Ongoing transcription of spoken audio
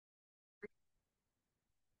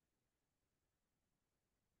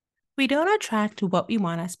We don't attract what we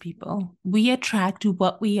want as people. We attract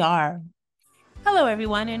what we are. Hello,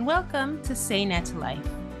 everyone, and welcome to Say Net to Life.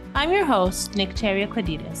 I'm your host, Nicteria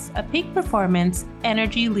Cladides, a peak performance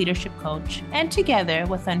energy leadership coach, and together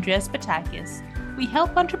with Andreas Batakis, we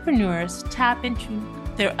help entrepreneurs tap into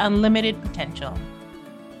their unlimited potential.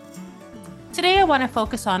 Today, I want to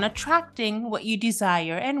focus on attracting what you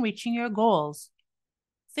desire and reaching your goals.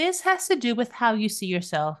 This has to do with how you see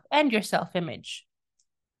yourself and your self-image.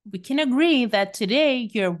 We can agree that today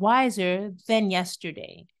you're wiser than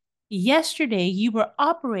yesterday. Yesterday, you were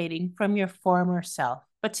operating from your former self.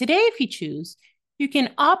 But today, if you choose, you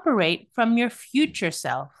can operate from your future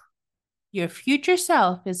self. Your future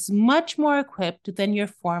self is much more equipped than your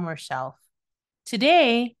former self.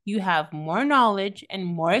 Today, you have more knowledge and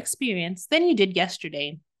more experience than you did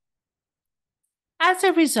yesterday. As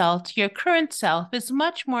a result, your current self is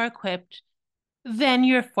much more equipped than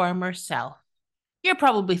your former self. You're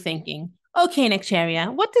probably thinking, okay,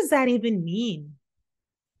 Nicteria, what does that even mean?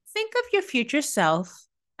 Think of your future self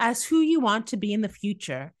as who you want to be in the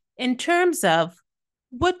future in terms of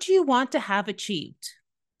what do you want to have achieved.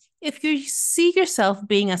 If you see yourself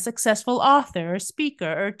being a successful author or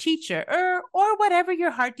speaker or teacher or whatever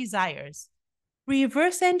your heart desires,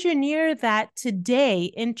 reverse engineer that today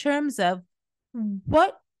in terms of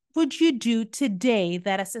what would you do today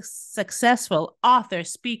that a successful author,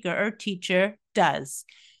 speaker, or teacher does?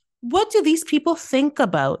 What do these people think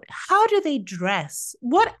about? How do they dress?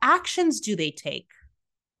 What actions do they take?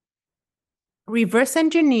 Reverse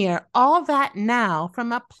engineer all that now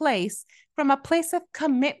from a place of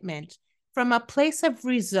commitment, from a place of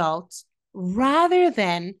results, rather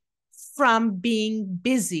than from being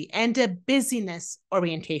busy and a busyness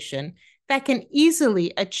orientation that can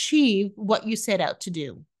easily achieve what you set out to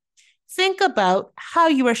do. Think about how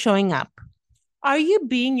you are showing up. Are you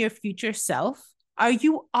being your future self? Are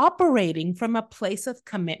you operating from a place of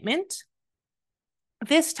commitment?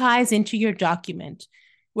 This ties into your document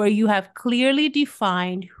where you have clearly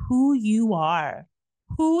defined who you are.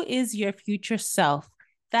 Who is your future self?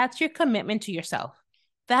 That's your commitment to yourself.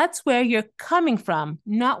 That's where you're coming from,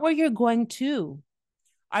 not where you're going to.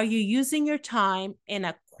 Are you using your time in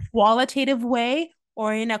a qualitative way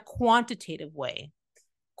or in a quantitative way?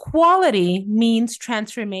 Quality means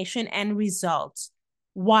transformation and results,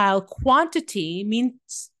 while quantity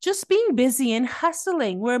means just being busy and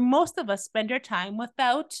hustling, where most of us spend our time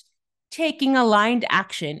without taking aligned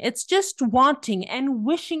action. It's just wanting and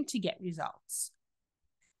wishing to get results.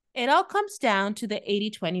 It all comes down to the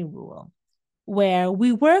 80-20 rule, where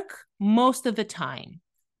we work most of the time.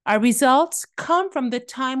 Our results come from the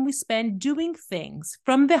time we spend doing things,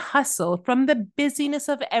 from the hustle, from the busyness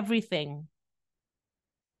of everything.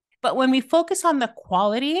 But when we focus on the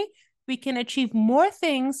quality, we can achieve more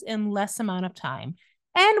things in less amount of time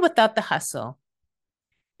and without the hustle.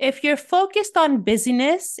 If you're focused on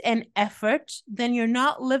busyness and effort, then you're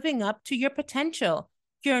not living up to your potential.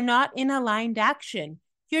 You're not in aligned action.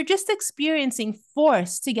 You're just experiencing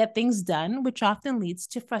force to get things done, which often leads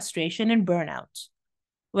to frustration and burnout.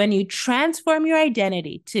 When you transform your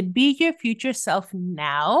identity to be your future self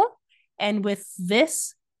now, and with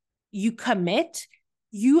this, you commit,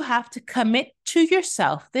 you have to commit to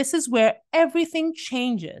yourself. This is where everything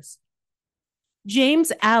changes.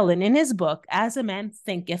 James Allen, in his book, As a Man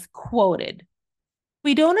Thinketh, quoted,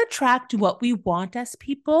 "We don't attract what we want as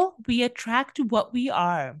people, we attract what we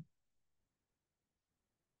are."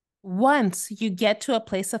 Once you get to a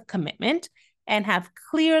place of commitment and have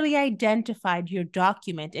clearly identified your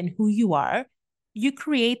document and who you are, you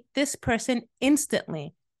create this person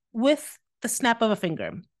instantly with the snap of a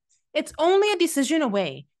finger. It's only a decision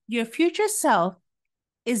away. Your future self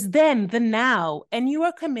is then the now, and you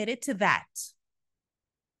are committed to that.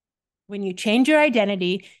 When you change your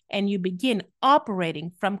identity and you begin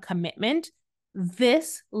operating from commitment,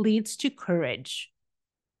 this leads to courage.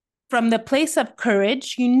 From the place of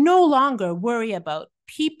courage, you no longer worry about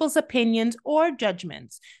people's opinions or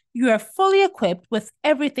judgments. You are fully equipped with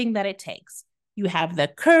everything that it takes. You have the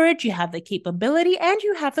courage, you have the capability, and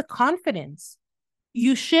you have the confidence.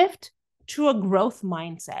 You shift to a growth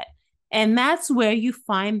mindset, and that's where you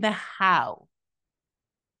find the how.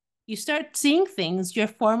 You start seeing things your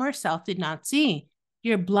former self did not see.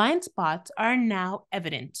 Your blind spots are now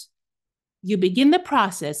evident. You begin the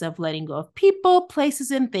process of letting go of people, places,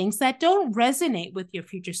 and things that don't resonate with your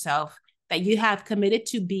future self that you have committed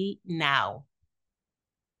to be now.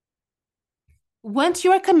 Once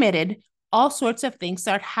you are committed, all sorts of things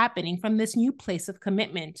start happening from this new place of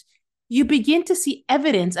commitment. You begin to see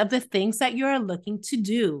evidence of the things that you are looking to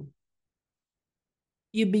do.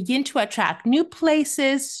 You begin to attract new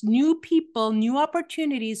places, new people, new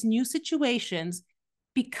opportunities, new situations,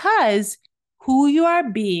 because who you are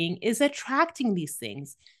being is attracting these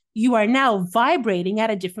things. You are now vibrating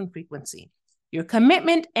at a different frequency. Your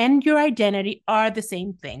commitment and your identity are the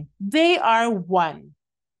same thing. They are one.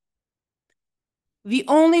 The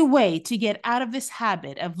only way to get out of this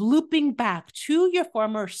habit of looping back to your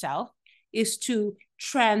former self is to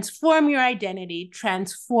transform your identity,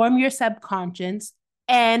 transform your subconscious,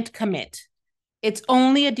 and commit. It's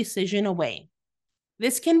only a decision away.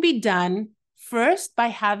 This can be done first by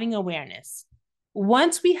having awareness.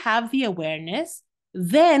 Once we have the awareness,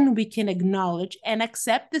 then we can acknowledge and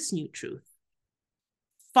accept this new truth.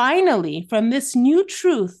 Finally, from this new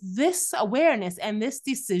truth, this awareness and this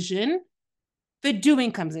decision, the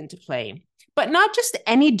doing comes into play. But not just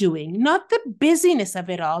any doing, not the busyness of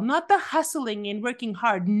it all, not the hustling and working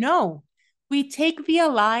hard. No, we take the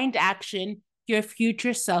aligned action your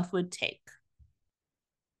future self would take.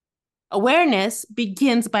 Awareness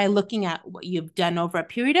begins by looking at what you've done over a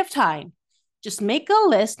period of time. Just make a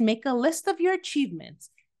list of your achievements.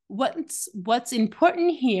 What's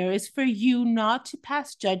important here is for you not to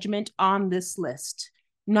pass judgment on this list,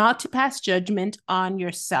 not to pass judgment on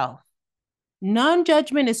yourself.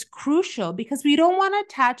 Non-judgment is crucial because we don't want to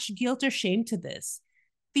attach guilt or shame to this.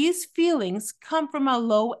 These feelings come from a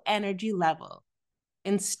low energy level.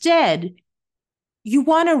 Instead, you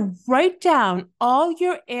want to write down all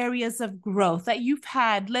your areas of growth that you've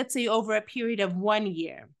had, let's say, over a period of 1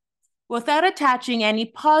 year, without attaching any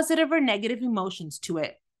positive or negative emotions to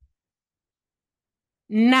it.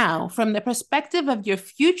 Now, from the perspective of your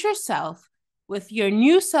future self, with your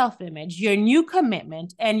new self-image, your new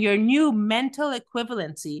commitment, and your new mental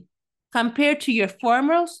equivalency compared to your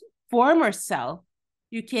former self,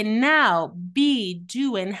 you can now be,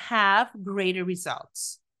 do, and have greater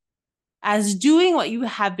results. As doing what you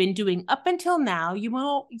have been doing up until now, you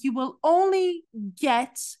will only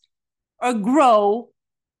get or grow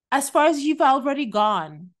as far as you've already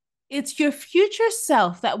gone. It's your future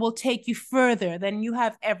self that will take you further than you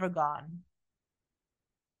have ever gone.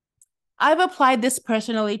 I've applied this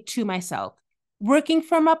personally to myself, working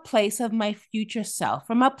from a place of my future self,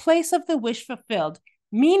 from a place of the wish fulfilled,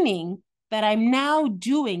 meaning that I'm now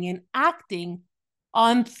doing and acting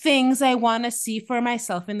on things I want to see for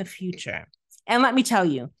myself in the future. And let me tell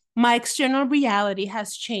you, my external reality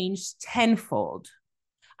has changed tenfold.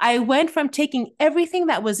 I went from taking everything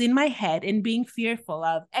that was in my head and being fearful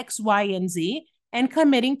of X, Y, and Z and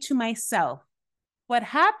committing to myself. What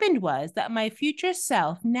happened was that my future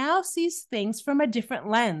self now sees things from a different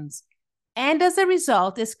lens, and as a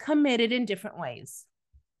result is committed in different ways.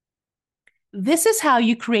 This is how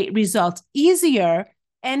you create results easier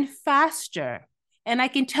and faster. And I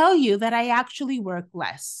can tell you that I actually work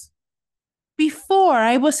less. Before,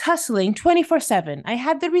 I was hustling 24/7. I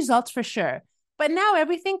had the results for sure. But now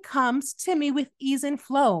everything comes to me with ease and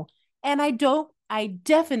flow. And I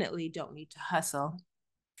definitely don't need to hustle.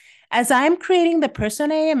 As I'm creating the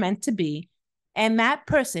person I am meant to be, and that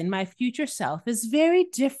person, my future self, is very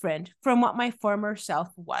different from what my former self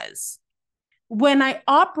was. When I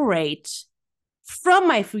operate from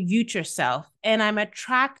my future self and I'm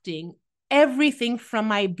attracting everything from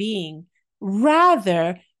my being,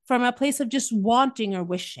 rather from a place of just wanting or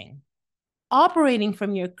wishing. Operating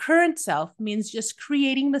from your current self means just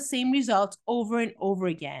creating the same results over and over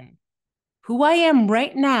again. Who I am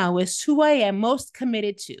right now is who I am most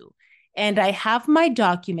committed to, and I have my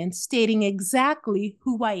documents stating exactly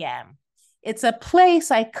who I am. It's a place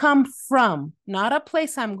I come from, not a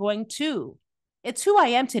place I'm going to. It's who I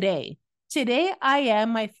am today. Today, I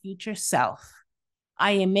am my future self.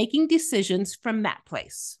 I am making decisions from that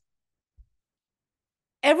place.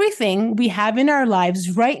 Everything we have in our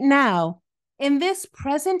lives right now, in this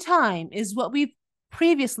present time, is what we've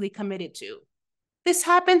previously committed to. This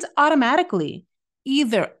happens automatically,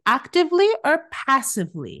 either actively or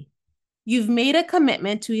passively. You've made a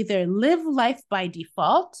commitment to either live life by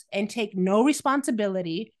default and take no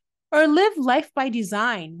responsibility, or live life by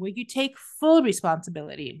design, where you take full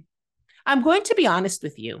responsibility. I'm going to be honest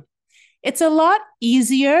with you. It's a lot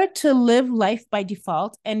easier to live life by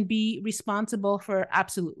default and be responsible for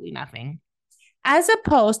absolutely nothing, as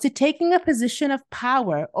opposed to taking a position of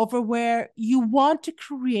power over where you want to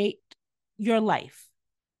create your life.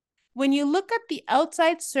 When you look at the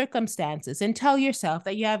outside circumstances and tell yourself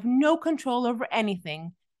that you have no control over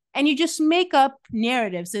anything, and you just make up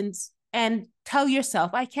narratives and tell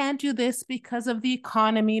yourself, I can't do this because of the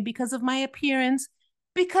economy, because of my appearance,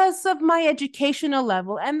 because of my educational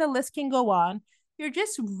level, and the list can go on, you're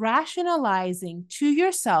just rationalizing to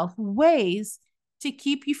yourself ways to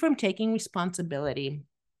keep you from taking responsibility.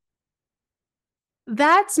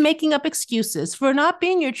 That's making up excuses for not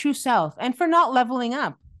being your true self and for not leveling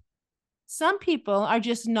up. Some people are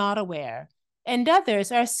just not aware, and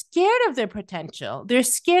others are scared of their potential. They're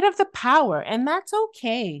scared of the power, and that's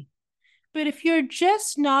okay. But if you're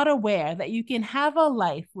just not aware that you can have a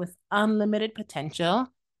life with unlimited potential,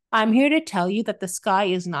 I'm here to tell you that the sky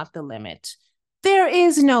is not the limit. There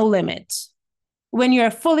is no limit. When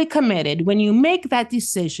you're fully committed, when you make that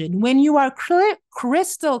decision, when you are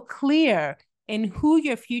crystal clear in who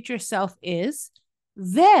your future self is,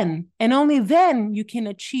 then and only then you can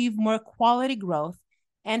achieve more quality growth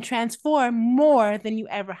and transform more than you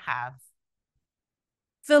ever have.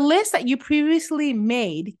 The list that you previously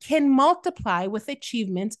made can multiply with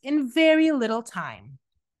achievements in very little time.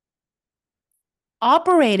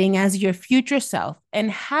 Operating as your future self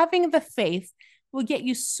and having the faith will get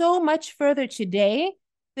you so much further today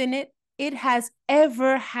than it has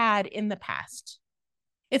ever had in the past.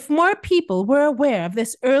 If more people were aware of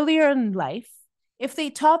this earlier in life, if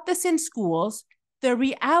they taught this in schools, the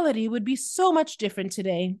reality would be so much different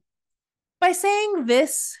today. By saying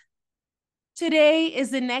this, today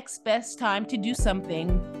is the next best time to do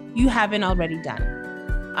something you haven't already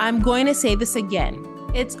done. I'm going to say this again.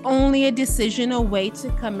 It's only a decision away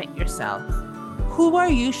to commit yourself. Who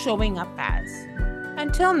are you showing up as?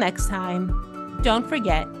 Until next time, don't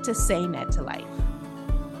forget to say net to life.